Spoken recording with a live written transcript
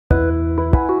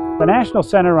The National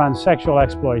Center on Sexual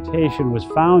Exploitation was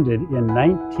founded in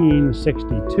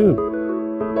 1962.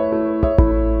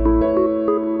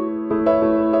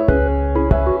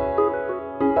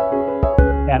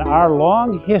 And our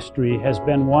long history has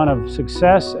been one of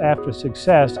success after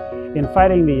success in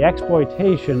fighting the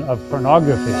exploitation of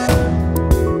pornography.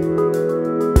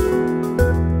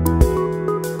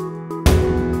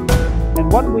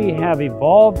 And what we have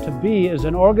evolved to be is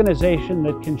an organization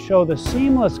that can show the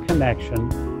seamless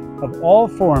connection of all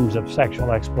forms of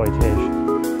sexual exploitation.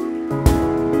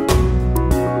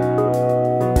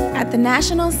 At the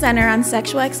National Center on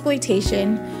Sexual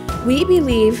Exploitation, we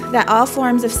believe that all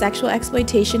forms of sexual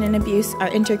exploitation and abuse are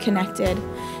interconnected,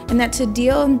 and that to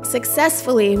deal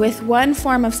successfully with one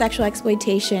form of sexual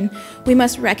exploitation, we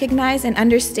must recognize and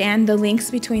understand the links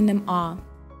between them all.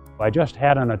 I just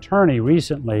had an attorney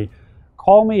recently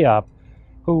call me up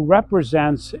who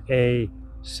represents a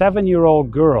 7-year-old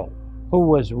girl who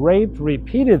was raped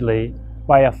repeatedly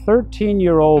by a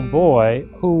 13-year-old boy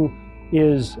who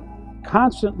is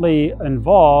constantly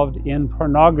involved in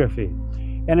pornography.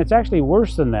 And it's actually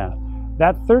worse than that.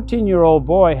 That 13-year-old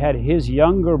boy had his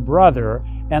younger brother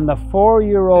and the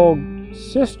 4-year-old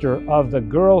sister of the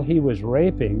girl he was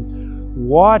raping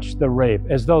watched the rape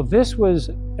as though this was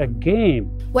a game.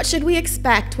 What should we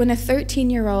expect when a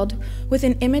 13-year-old with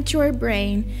an immature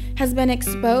brain has been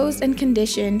exposed and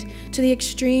conditioned to the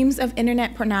extremes of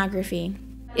internet pornography?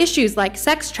 Issues like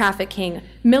sex trafficking,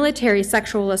 military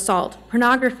sexual assault,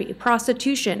 pornography,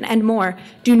 prostitution, and more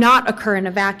do not occur in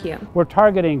a vacuum. We're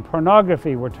targeting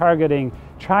pornography, we're targeting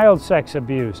child sex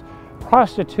abuse,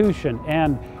 prostitution,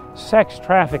 and sex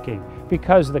trafficking,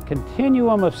 because the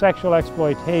continuum of sexual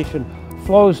exploitation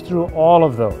flows through all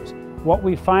of those. What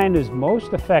we find is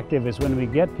most effective is when we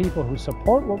get people who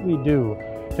support what we do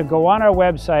to go on our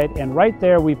website, and right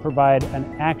there we provide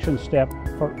an action step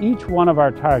for each one of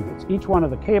our targets, each one of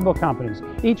the cable companies,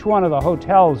 each one of the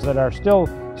hotels that are still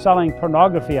selling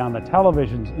pornography on the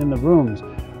televisions in the rooms,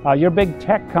 your big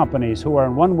tech companies who are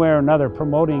in one way or another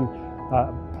promoting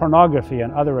pornography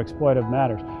and other exploitive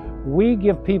matters. We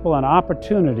give people an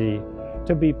opportunity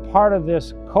to be part of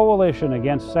this coalition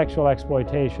against sexual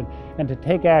exploitation and to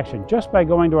take action just by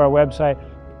going to our website,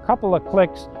 a couple of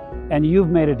clicks, and you've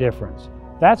made a difference.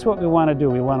 That's what we want to do.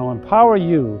 We want to empower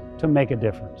you to make a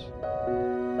difference.